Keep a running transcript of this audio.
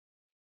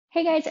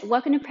Hey guys,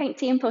 welcome to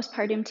Pregnancy and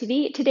Postpartum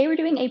TV. Today we're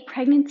doing a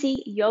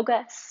pregnancy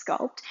yoga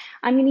sculpt.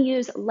 I'm going to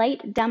use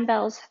light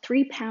dumbbells,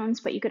 3 pounds,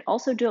 but you could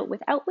also do it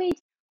without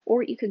weights,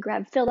 or you could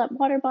grab filled up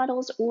water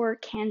bottles or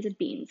cans of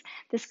beans.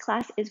 This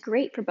class is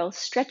great for both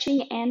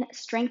stretching and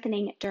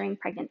strengthening during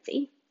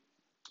pregnancy.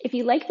 If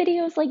you like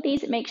videos like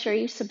these, make sure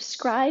you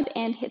subscribe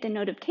and hit the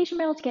notification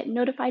bell to get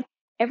notified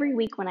every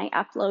week when I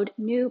upload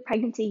new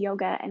pregnancy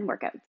yoga and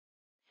workouts.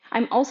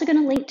 I'm also going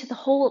to link to the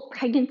whole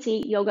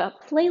pregnancy yoga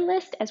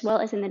playlist as well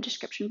as in the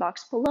description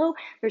box below.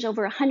 There's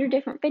over 100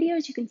 different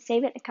videos. You can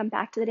save it and come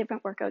back to the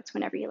different workouts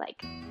whenever you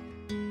like.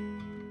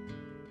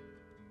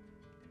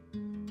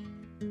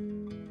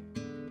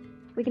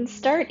 We can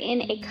start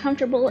in a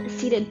comfortable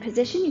seated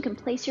position. You can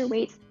place your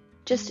weights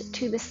just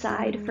to the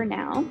side for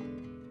now.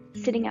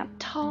 Sitting up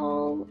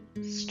tall,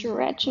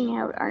 stretching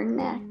out our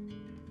neck.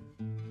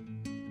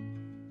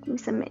 Taking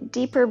some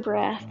deeper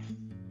breaths.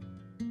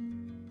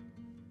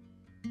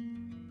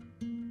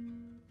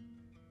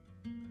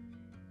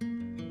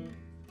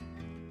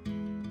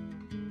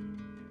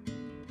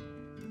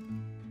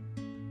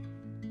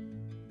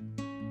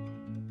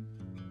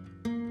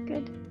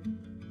 Good.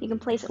 You can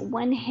place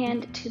one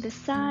hand to the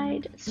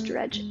side,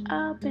 stretch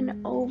up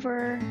and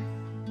over.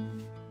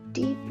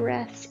 Deep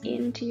breaths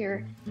into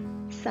your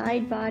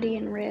side body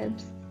and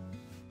ribs.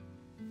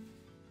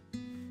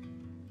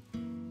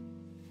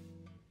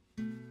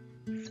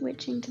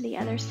 Switching to the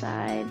other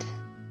side.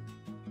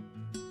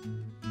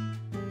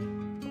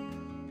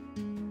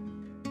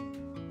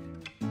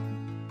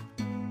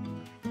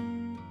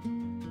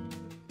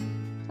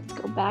 Let's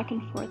go back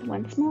and forth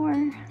once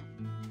more.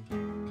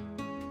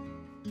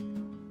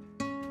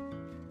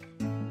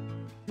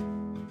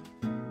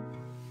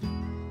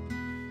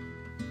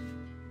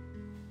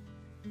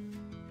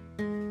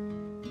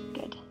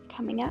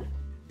 Coming up.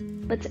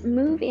 Let's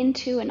move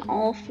into an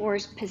all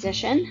fours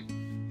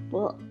position.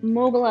 We'll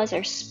mobilize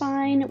our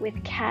spine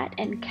with cat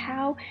and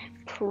cow,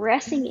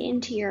 pressing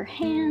into your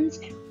hands,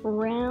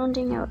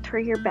 rounding out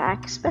through your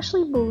back,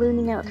 especially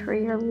ballooning out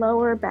through your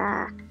lower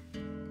back.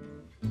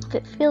 If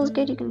it feels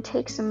good, you can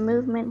take some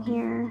movement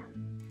here.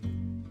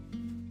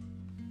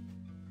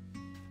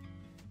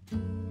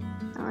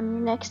 On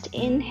your next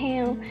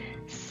inhale,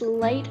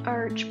 slight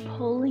arch,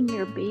 pulling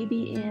your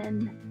baby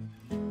in.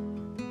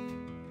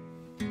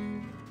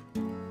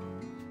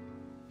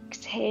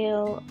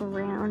 Exhale,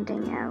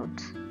 rounding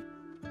out.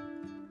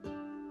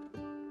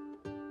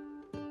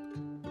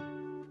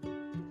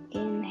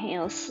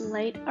 Inhale,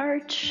 slight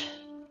arch.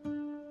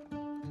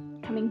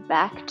 Coming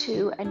back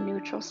to a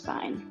neutral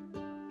spine.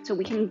 So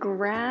we can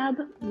grab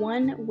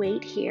one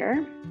weight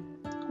here.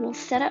 We'll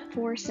set up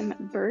for some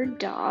bird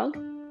dog.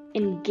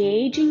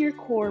 Engaging your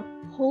core,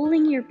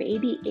 pulling your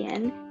baby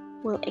in.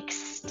 We'll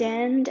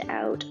extend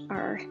out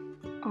our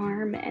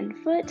arm and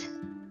foot.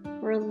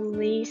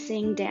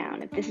 Releasing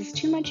down. If this is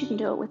too much, you can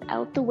do it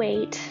without the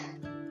weight.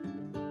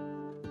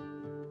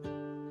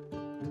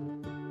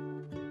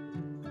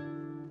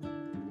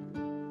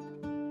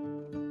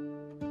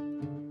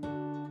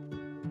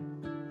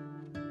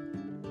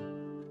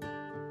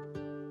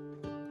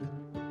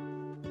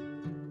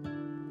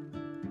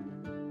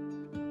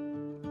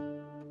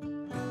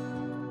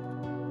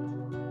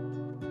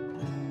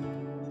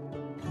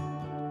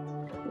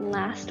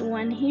 Last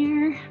one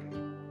here.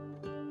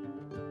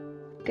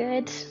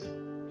 Good.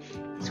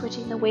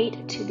 Switching the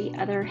weight to the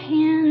other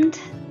hand.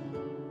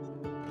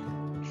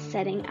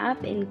 Setting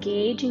up,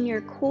 engaging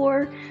your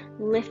core,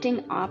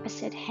 lifting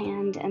opposite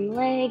hand and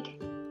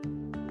leg.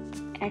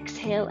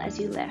 Exhale as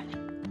you lift.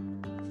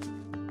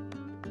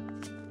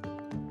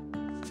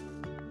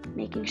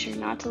 Making sure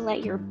not to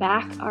let your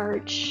back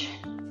arch.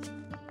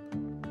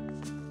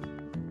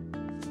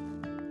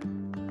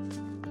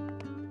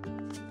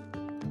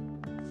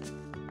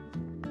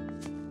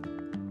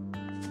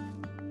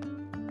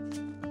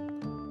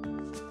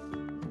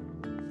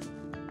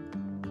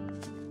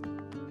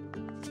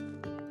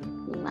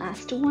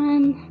 Last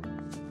one.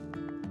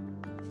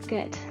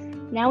 Good.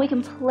 Now we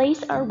can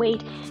place our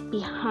weight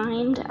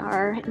behind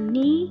our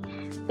knee,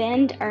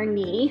 bend our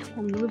knee.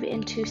 We'll move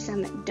into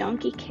some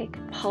donkey kick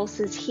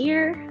pulses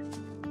here.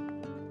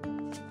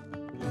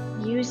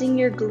 Using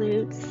your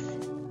glutes.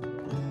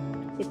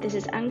 If this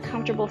is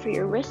uncomfortable for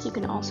your wrists, you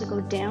can also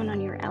go down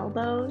on your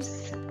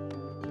elbows.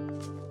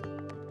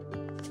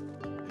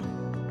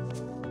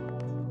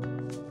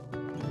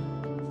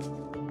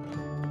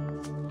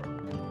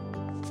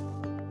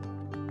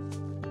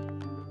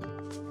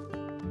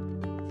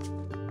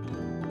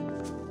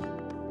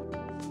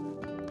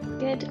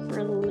 Good.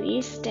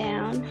 Release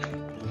down.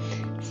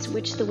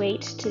 Switch the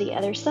weight to the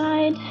other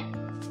side.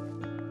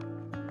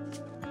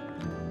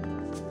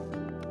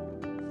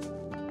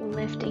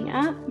 Lifting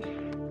up.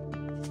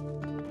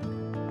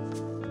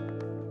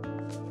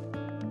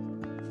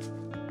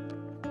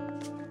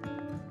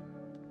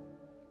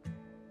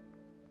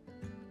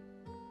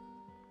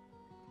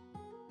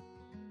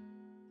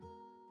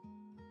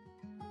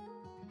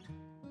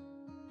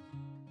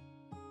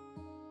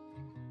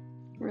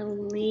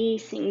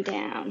 Releasing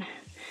down.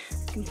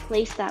 You can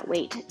place that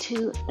weight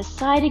to the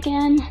side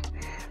again.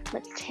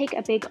 Let's take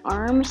a big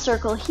arm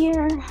circle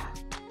here.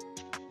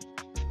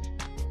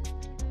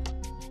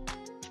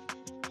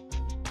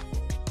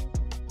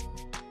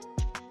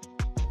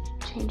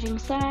 Changing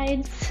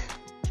sides.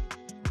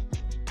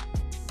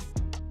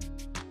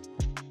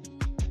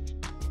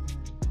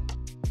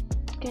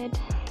 Good.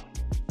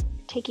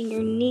 Taking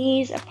your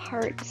knees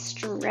apart,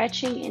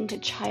 stretching into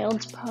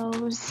child's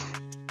pose.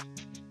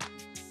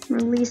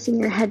 Releasing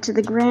your head to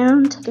the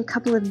ground. Take a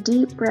couple of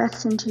deep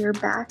breaths into your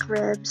back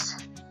ribs.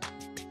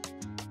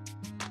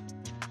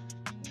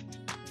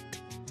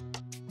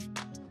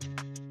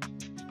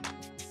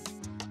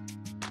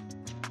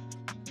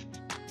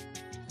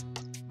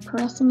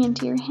 Pressing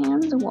into your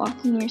hands,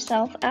 walking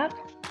yourself up.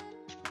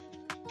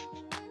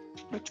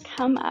 Let's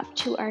come up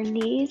to our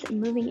knees,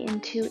 moving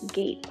into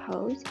gate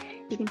pose.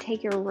 You can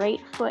take your right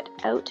foot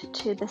out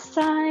to the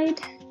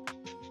side,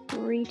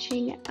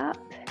 reaching up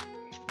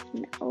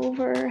and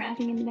over,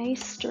 having a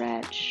nice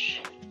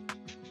stretch.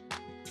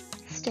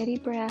 Steady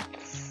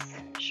breaths,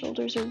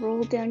 shoulders are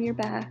rolled down your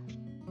back.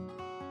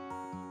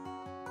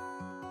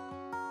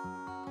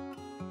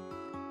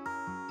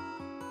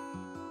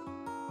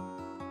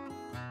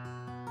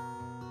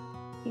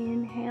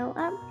 Inhale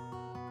up,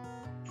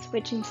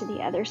 switching to the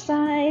other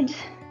side,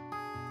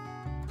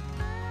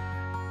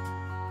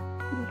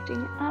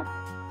 lifting up,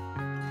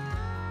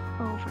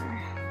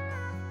 over.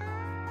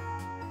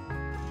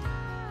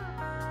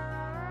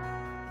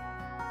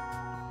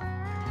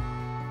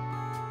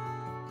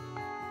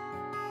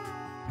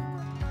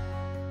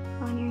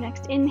 On your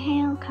next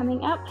inhale,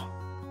 coming up,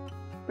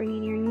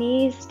 bringing your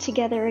knees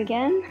together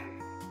again.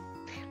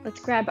 Let's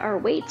grab our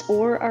weights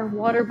or our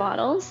water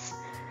bottles.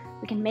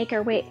 We can make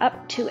our way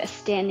up to a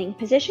standing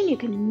position. You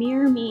can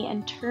mirror me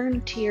and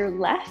turn to your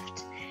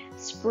left,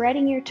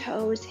 spreading your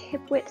toes,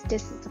 hip width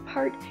distance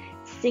apart,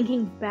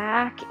 sinking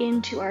back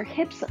into our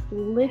hips.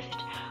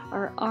 Lift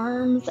our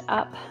arms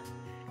up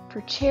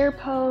for chair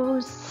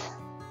pose.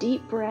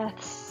 Deep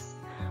breaths,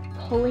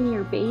 pulling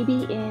your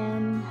baby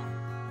in.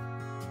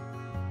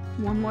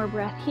 One more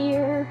breath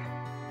here.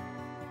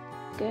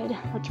 Good.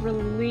 Let's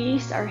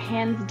release our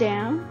hands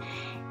down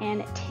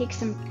and take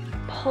some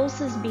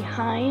pulses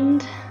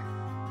behind.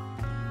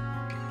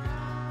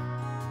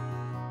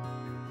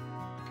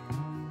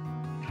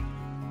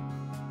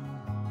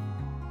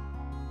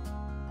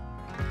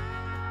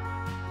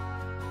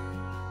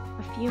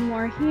 A few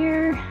more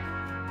here.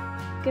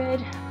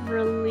 Good.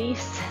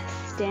 Release,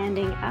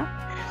 standing up.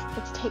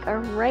 Let's take our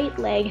right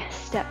leg,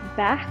 step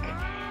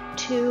back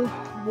to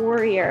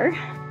warrior.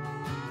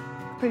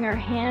 Bring our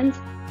hands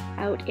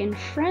out in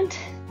front,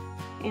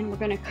 and we're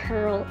going to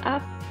curl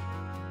up,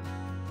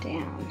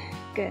 down.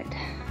 Good.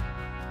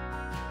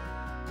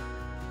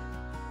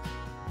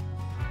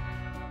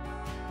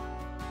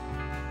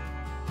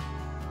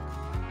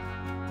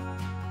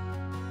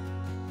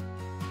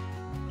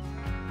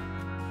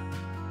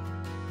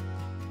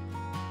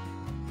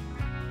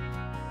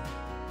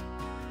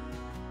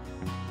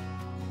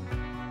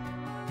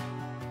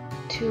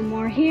 Two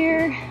more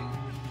here.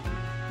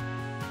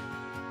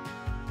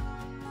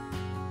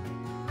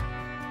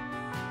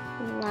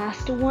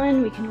 Last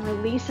one, we can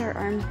release our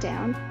arms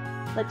down.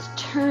 Let's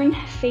turn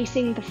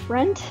facing the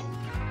front,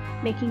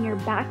 making your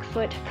back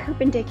foot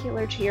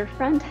perpendicular to your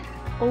front,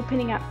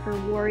 opening up for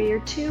warrior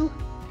two.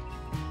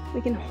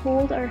 We can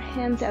hold our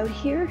hands out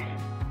here.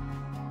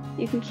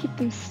 You can keep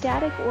them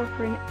static, or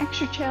for an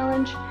extra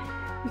challenge,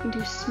 you can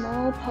do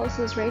small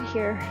pulses right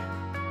here.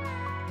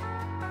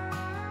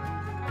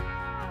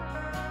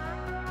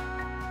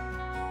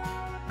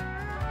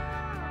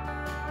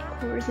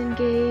 Core is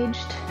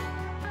engaged.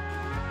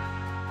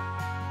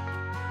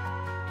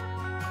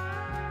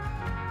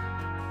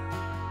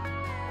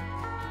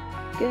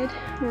 Good.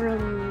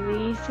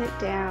 Release it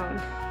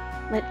down.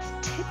 Let's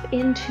tip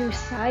into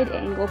side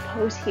angle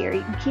pose here.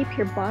 You can keep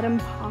your bottom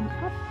palm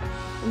up,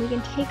 and we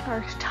can take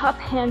our top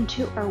hand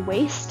to our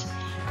waist.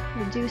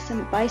 We'll do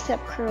some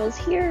bicep curls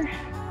here.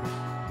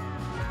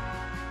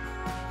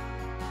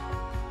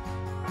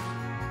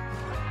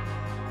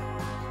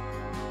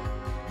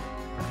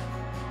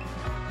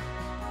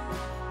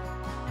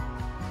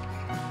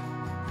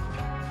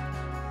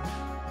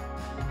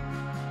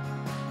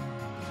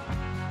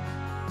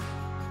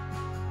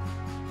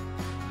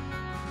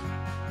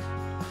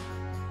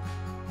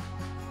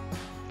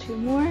 Two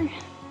more.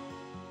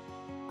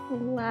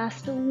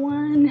 Last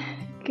one.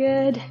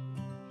 Good.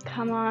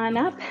 Come on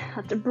up.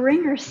 Let's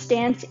bring our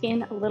stance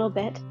in a little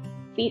bit.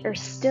 Feet are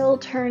still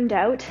turned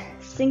out,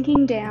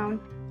 sinking down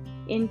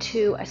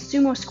into a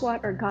sumo squat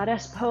or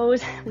goddess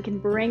pose. We can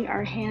bring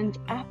our hands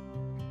up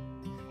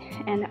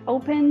and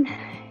open,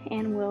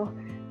 and we'll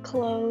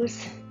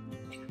close,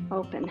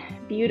 open.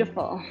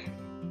 Beautiful.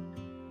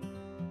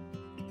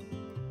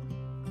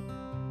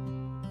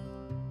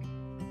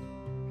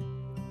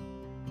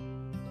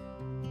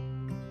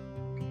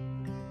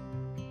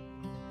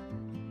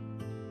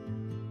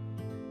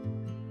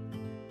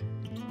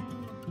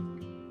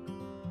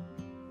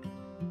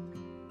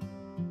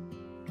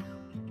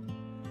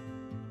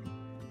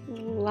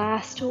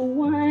 Last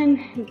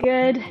one.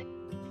 Good.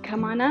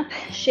 Come on up,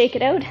 shake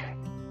it out.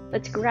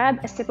 Let's grab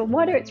a sip of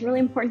water. It's really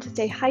important to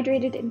stay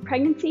hydrated in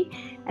pregnancy,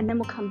 and then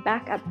we'll come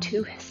back up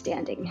to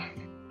standing.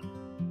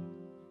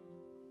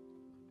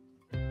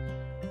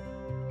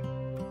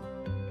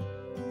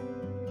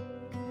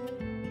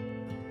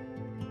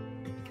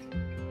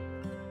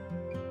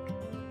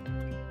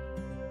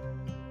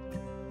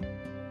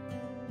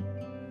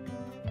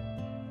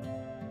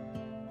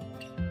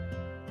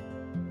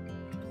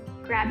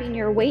 Grabbing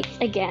your weights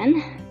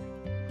again.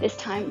 This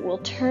time we'll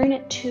turn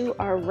it to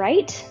our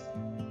right,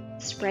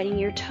 spreading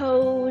your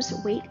toes,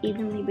 weight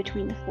evenly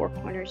between the four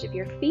corners of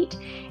your feet,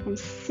 and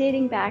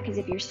sitting back as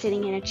if you're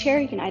sitting in a chair.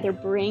 You can either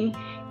bring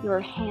your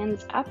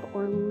hands up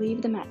or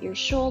leave them at your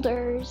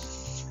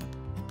shoulders,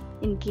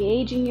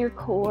 engaging your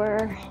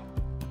core.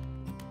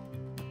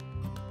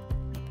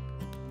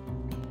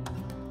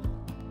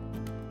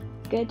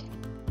 Good.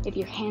 If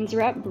your hands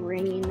are up,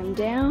 bringing them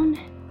down,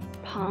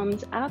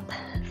 palms up,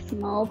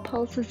 small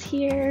pulses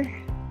here.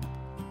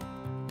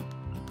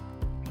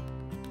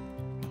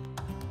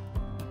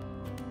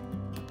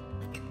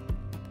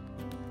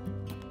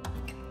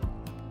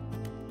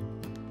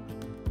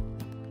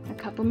 A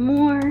couple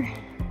more.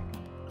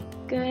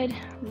 Good.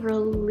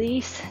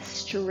 Release,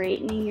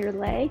 straightening your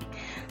leg.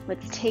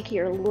 Let's take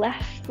your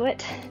left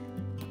foot,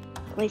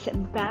 place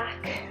it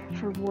back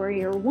for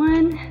warrior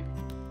one.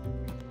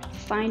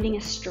 Finding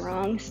a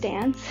strong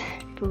stance,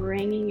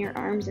 bringing your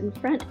arms in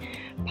front,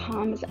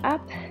 palms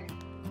up,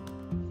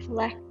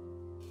 flex,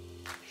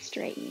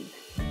 straighten.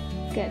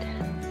 Good.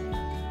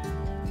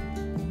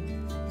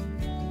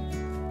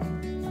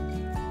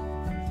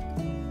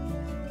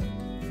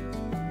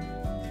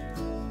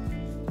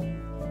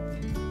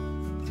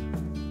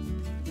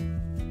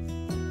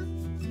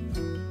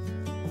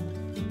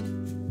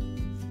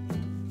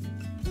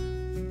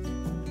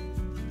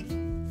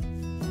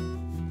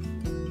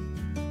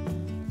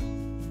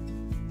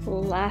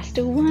 Last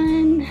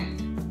one.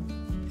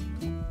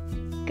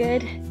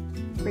 Good.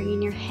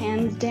 Bringing your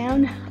hands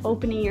down,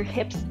 opening your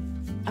hips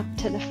up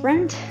to the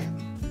front.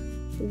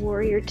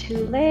 Warrior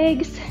two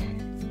legs.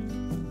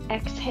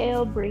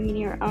 Exhale, bringing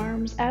your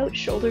arms out,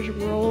 shoulders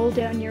roll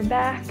down your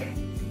back,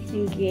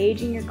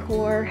 engaging your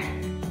core.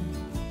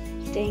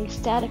 Staying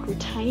static with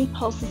tiny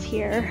pulses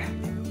here.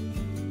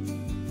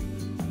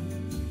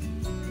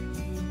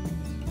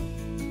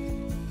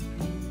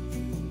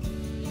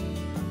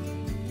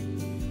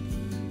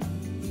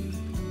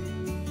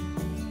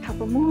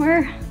 Couple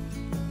more.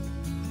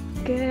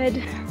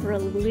 Good.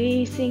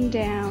 Releasing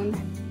down.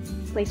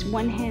 Place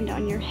one hand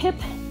on your hip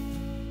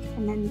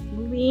and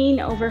then lean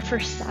over for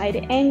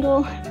side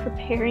angle,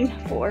 preparing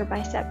for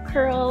bicep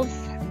curls.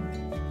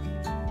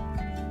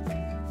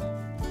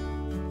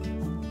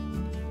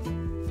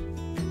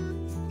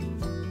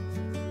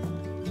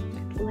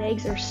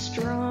 Legs are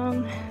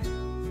strong.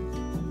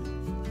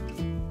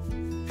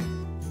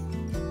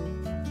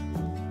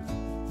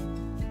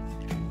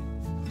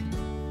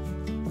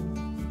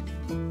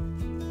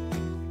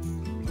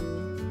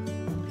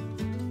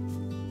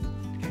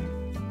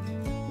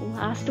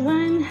 Last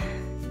one.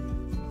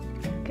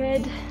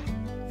 Good.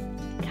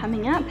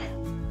 Coming up,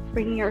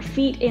 bringing your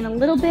feet in a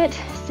little bit,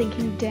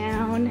 sinking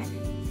down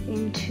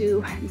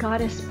into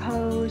goddess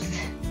pose,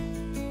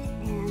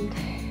 and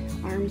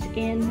arms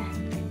in,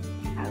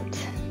 out.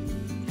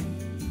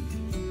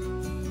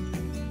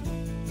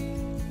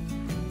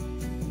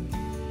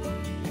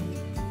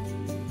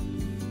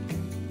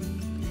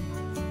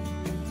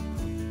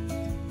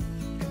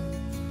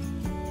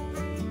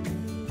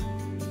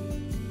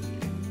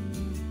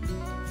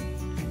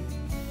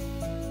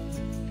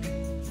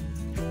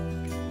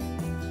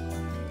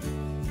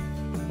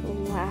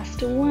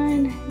 Last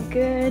one.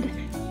 Good.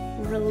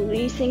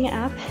 Releasing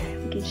up.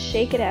 We can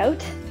shake it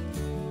out.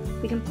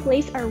 We can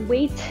place our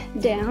weight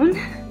down.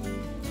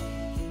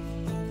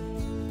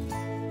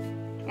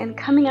 And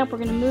coming up, we're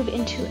going to move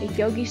into a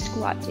yogi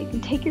squat. So you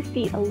can take your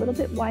feet a little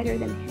bit wider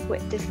than hip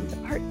width distance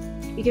apart.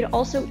 You could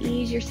also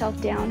ease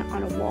yourself down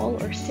on a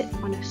wall or sit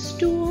on a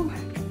stool.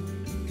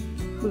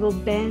 We will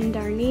bend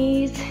our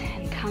knees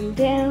and come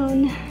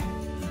down.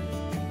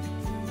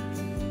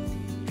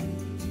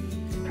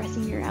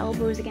 Pressing your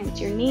elbows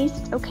against your knees.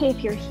 It's okay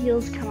if your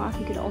heels come off.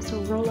 You could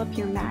also roll up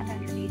your mat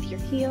underneath your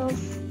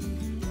heels.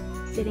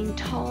 Sitting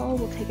tall,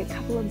 we'll take a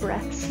couple of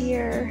breaths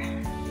here.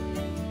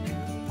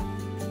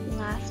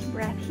 Last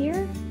breath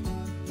here.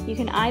 You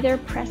can either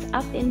press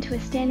up into a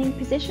standing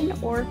position,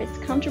 or if it's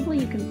comfortable,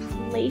 you can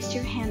place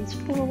your hands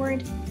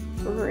forward,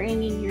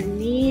 bringing your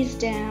knees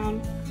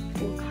down.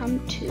 We'll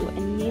come to a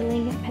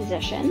kneeling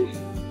position.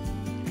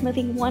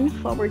 Moving one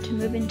forward to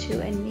move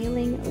into a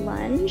kneeling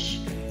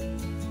lunge.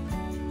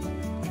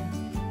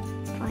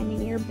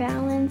 Finding your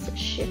balance,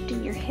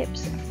 shifting your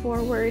hips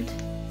forward,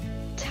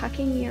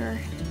 tucking your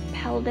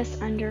pelvis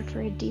under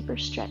for a deeper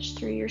stretch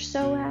through your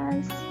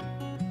psoas.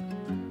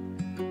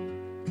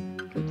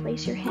 You can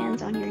place your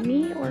hands on your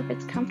knee, or if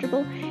it's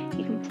comfortable,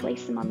 you can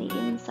place them on the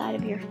inside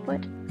of your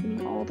foot,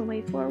 leaning all the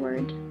way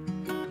forward.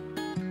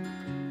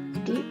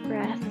 Deep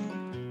breath.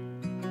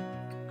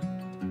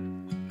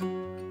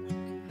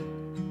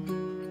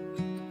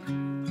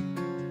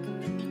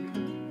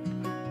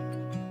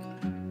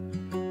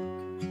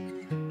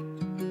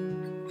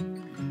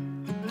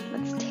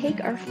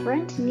 take our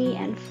front knee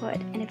and foot,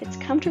 and if it's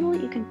comfortable,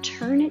 you can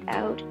turn it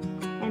out,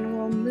 and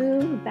we'll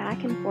move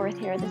back and forth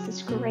here. This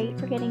is great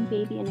for getting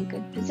baby in a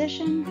good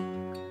position.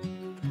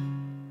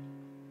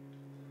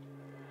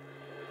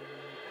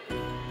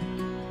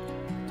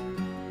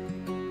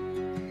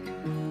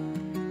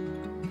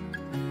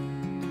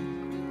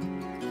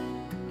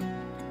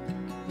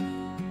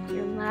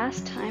 Your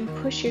last time,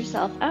 push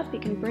yourself up. You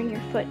can bring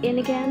your foot in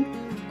again.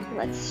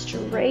 Let's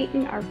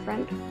straighten our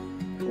front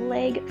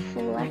leg,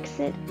 flex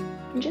it,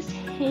 and just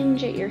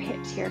hinge at your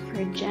hips here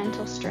for a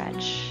gentle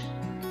stretch.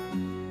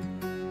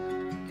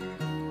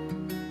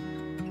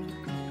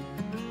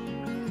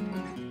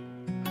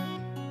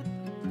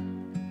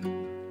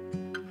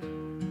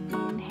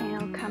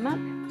 Inhale, come up.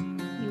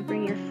 You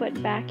bring your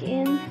foot back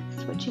in,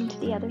 switching to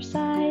the other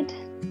side.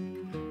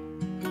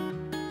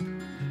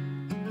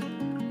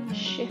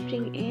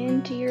 Shifting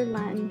into your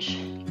lunge.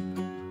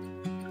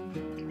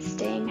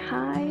 Staying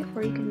high,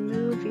 or you can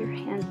move your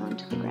hands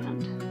onto the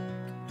ground.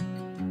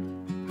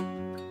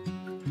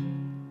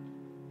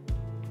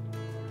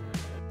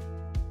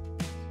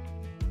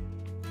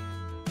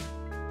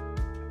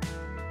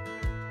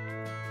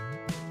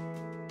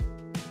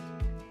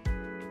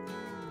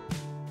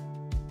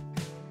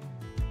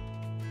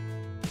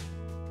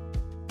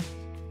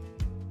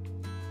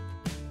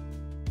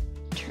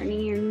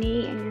 Turning your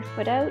knee and your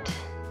foot out,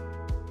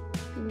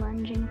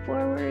 lunging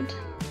forward.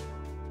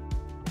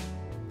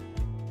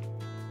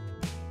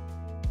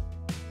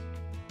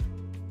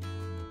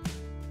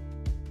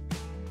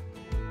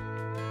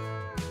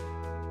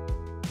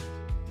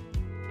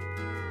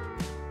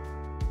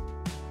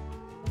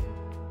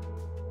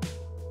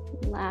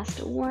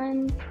 Last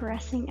one,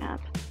 pressing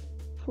up,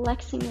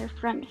 flexing your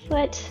front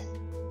foot,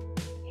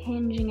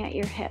 hinging at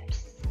your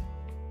hips.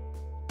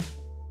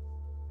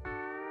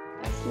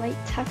 A slight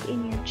tuck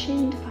in your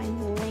chin to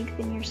find length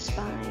in your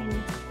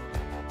spine.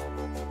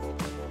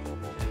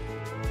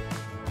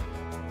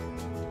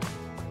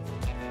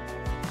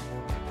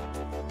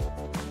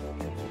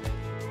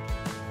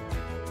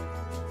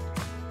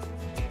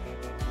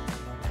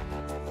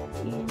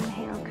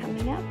 Inhale,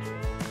 coming up.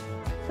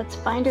 Let's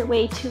find our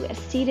way to a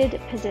seated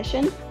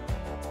position.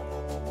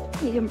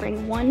 You can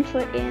bring one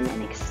foot in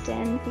and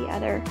extend the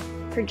other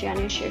for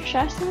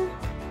Janushirshasana.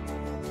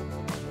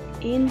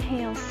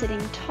 Inhale,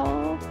 sitting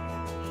tall,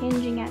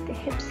 hinging at the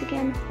hips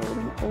again,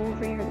 folding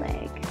over your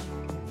leg.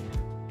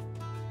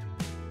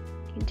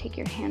 You can take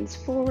your hands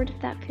forward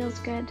if that feels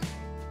good.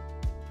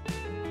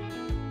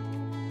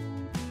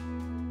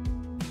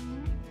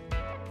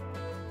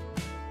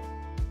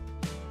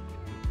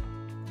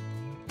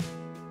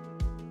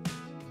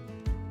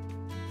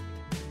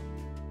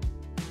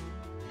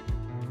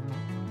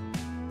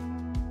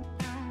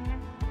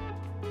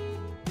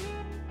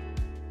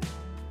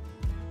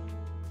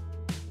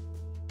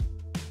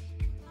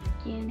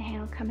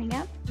 Inhale, coming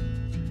up.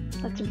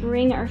 Let's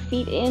bring our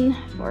feet in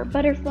for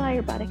butterfly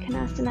or Baddha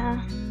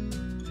Konasana.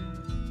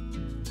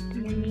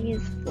 And your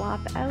knees flop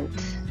out.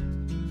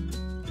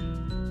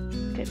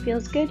 If it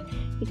feels good,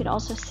 you could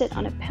also sit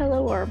on a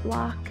pillow or a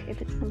block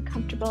if it's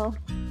uncomfortable.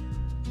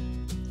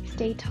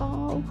 Stay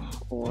tall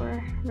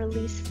or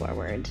release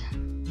forward.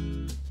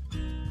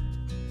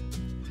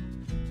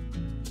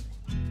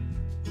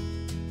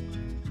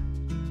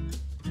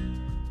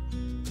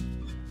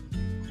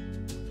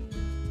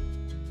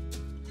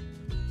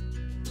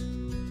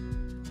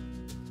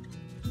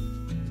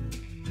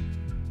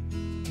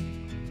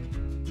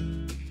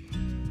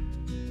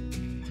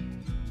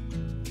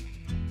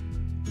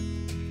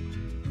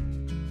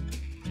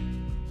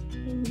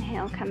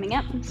 Inhale, coming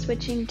up and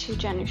switching to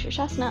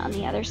Janushirshasana on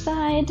the other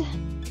side.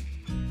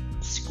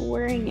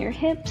 Squaring your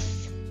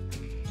hips.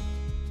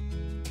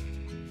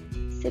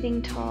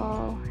 Sitting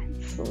tall,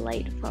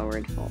 slight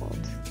forward fold.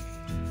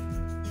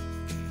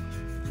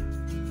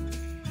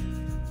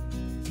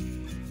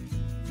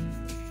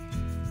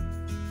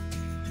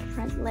 The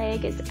front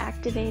leg is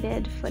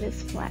activated, foot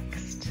is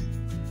flexed.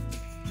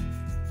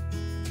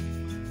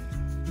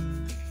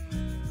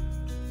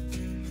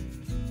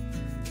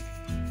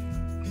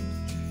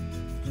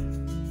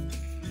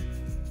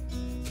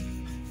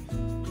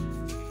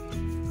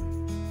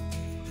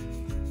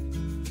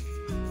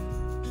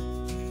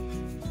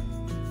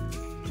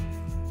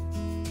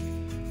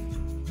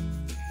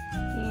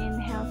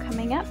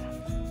 Coming up,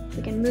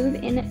 we can move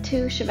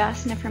into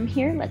Shavasana from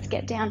here. Let's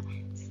get down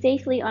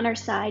safely on our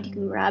side. You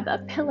can grab a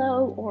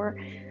pillow or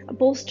a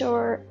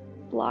bolster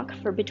block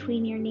for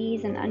between your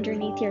knees and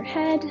underneath your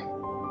head.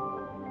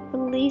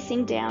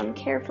 Releasing down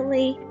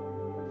carefully,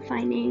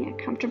 finding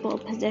a comfortable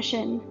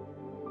position.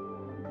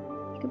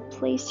 You can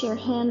place your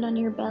hand on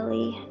your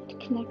belly to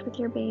connect with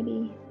your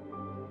baby.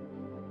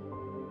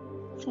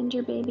 Send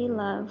your baby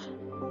love.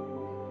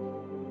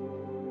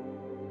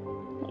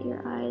 Let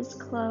your eyes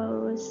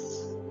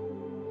close.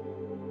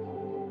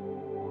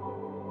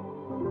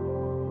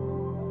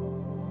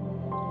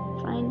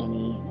 Find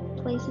any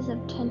places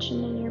of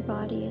tension in your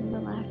body and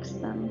relax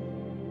them.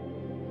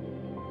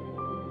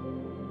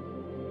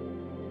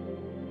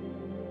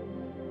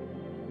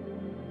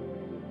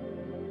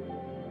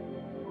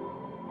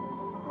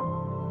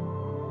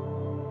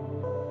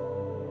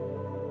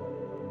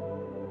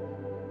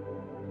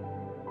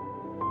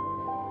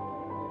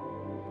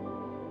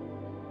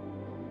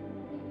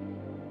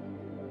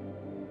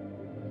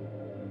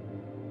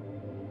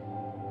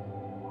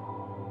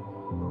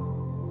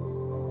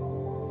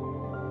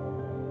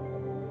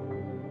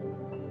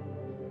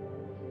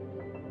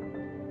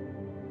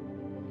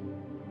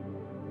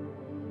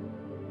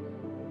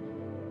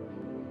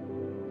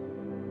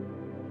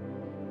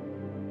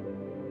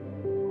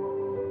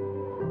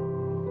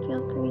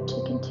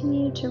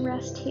 continue to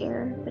rest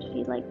here, but if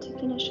you'd like to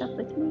finish up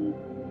with me,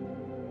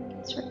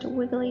 start to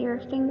wiggle your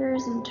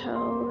fingers and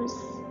toes.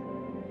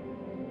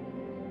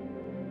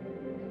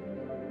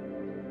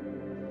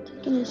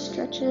 Take any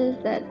stretches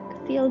that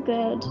feel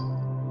good.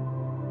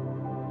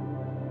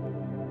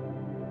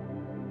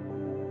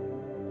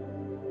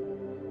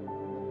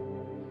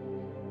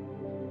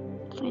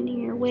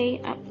 Finding your way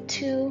up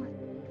to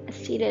a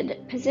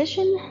seated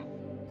position.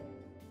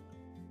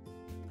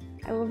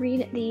 I will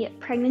read the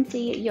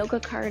pregnancy yoga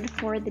card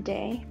for the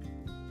day.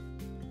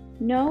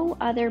 No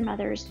other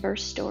mother's birth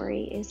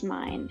story is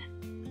mine.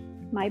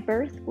 My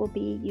birth will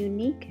be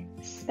unique,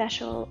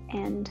 special,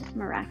 and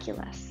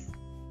miraculous.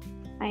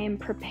 I am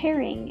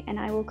preparing and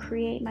I will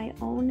create my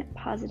own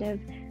positive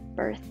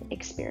birth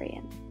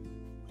experience.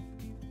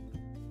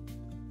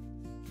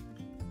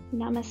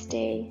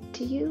 Namaste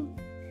to you.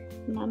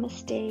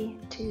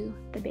 Namaste to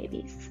the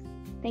babies.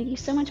 Thank you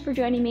so much for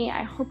joining me.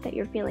 I hope that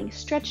you're feeling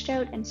stretched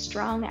out and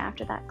strong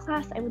after that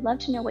class. I would love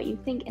to know what you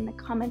think in the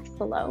comments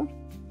below.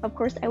 Of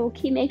course, I will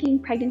keep making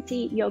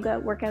pregnancy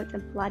yoga workouts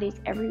and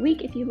Pilates every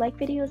week. If you like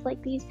videos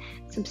like these,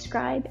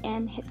 subscribe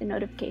and hit the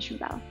notification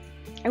bell.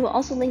 I will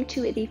also link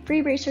to the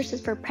free resources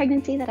for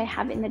pregnancy that I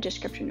have in the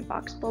description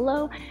box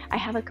below. I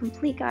have a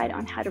complete guide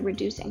on how to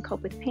reduce and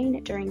cope with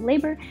pain during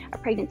labor, a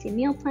pregnancy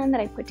meal plan that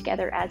I put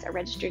together as a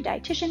registered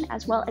dietitian,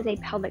 as well as a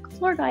pelvic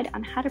floor guide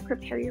on how to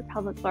prepare your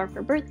pelvic floor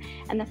for birth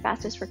and the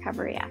fastest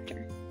recovery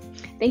after.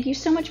 Thank you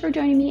so much for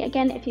joining me.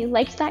 Again, if you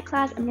liked that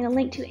class, I'm going to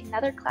link to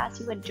another class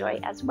you would enjoy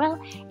as well,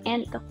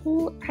 and the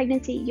whole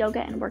pregnancy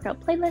yoga and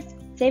workout playlist.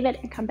 Save it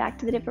and come back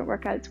to the different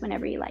workouts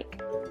whenever you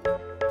like.